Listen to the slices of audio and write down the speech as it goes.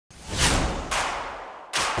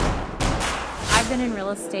been in real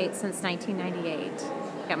estate since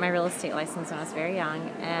 1998. Got my real estate license when I was very young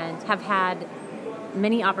and have had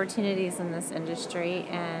many opportunities in this industry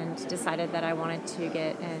and decided that I wanted to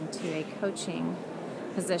get into a coaching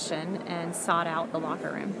position and sought out the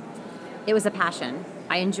locker room. It was a passion.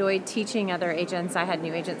 I enjoyed teaching other agents. I had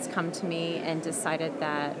new agents come to me and decided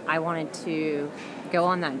that I wanted to go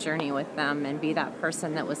on that journey with them and be that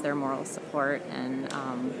person that was their moral support and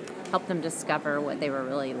help them discover what they were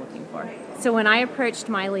really looking for. So when I approached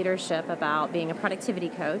my leadership about being a productivity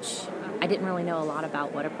coach, I didn't really know a lot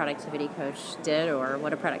about what a productivity coach did or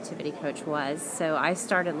what a productivity coach was. So I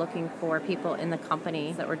started looking for people in the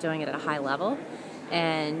company that were doing it at a high level,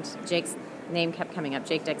 and Jake's name kept coming up,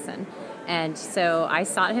 Jake Dixon. And so I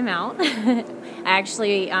sought him out. I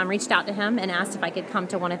actually reached out to him and asked if I could come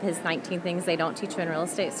to one of his 19 Things They Don't Teach You in Real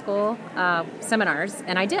Estate School seminars,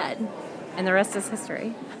 and I did. And the rest is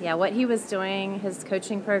history. Yeah, what he was doing, his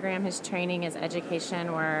coaching program, his training, his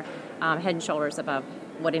education were head and shoulders above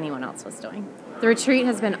what anyone else was doing. The retreat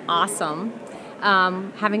has been awesome.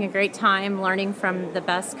 Having a great time learning from the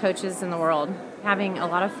best coaches in the world, having a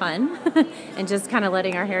lot of fun, and just kind of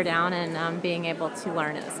letting our hair down and being able to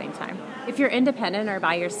learn at the same time. If you're independent or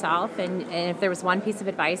by yourself, and if there was one piece of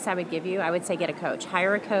advice I would give you, I would say get a coach.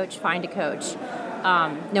 Hire a coach, find a coach.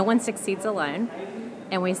 No one succeeds alone,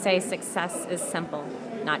 and we say success is simple,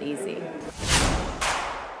 not easy.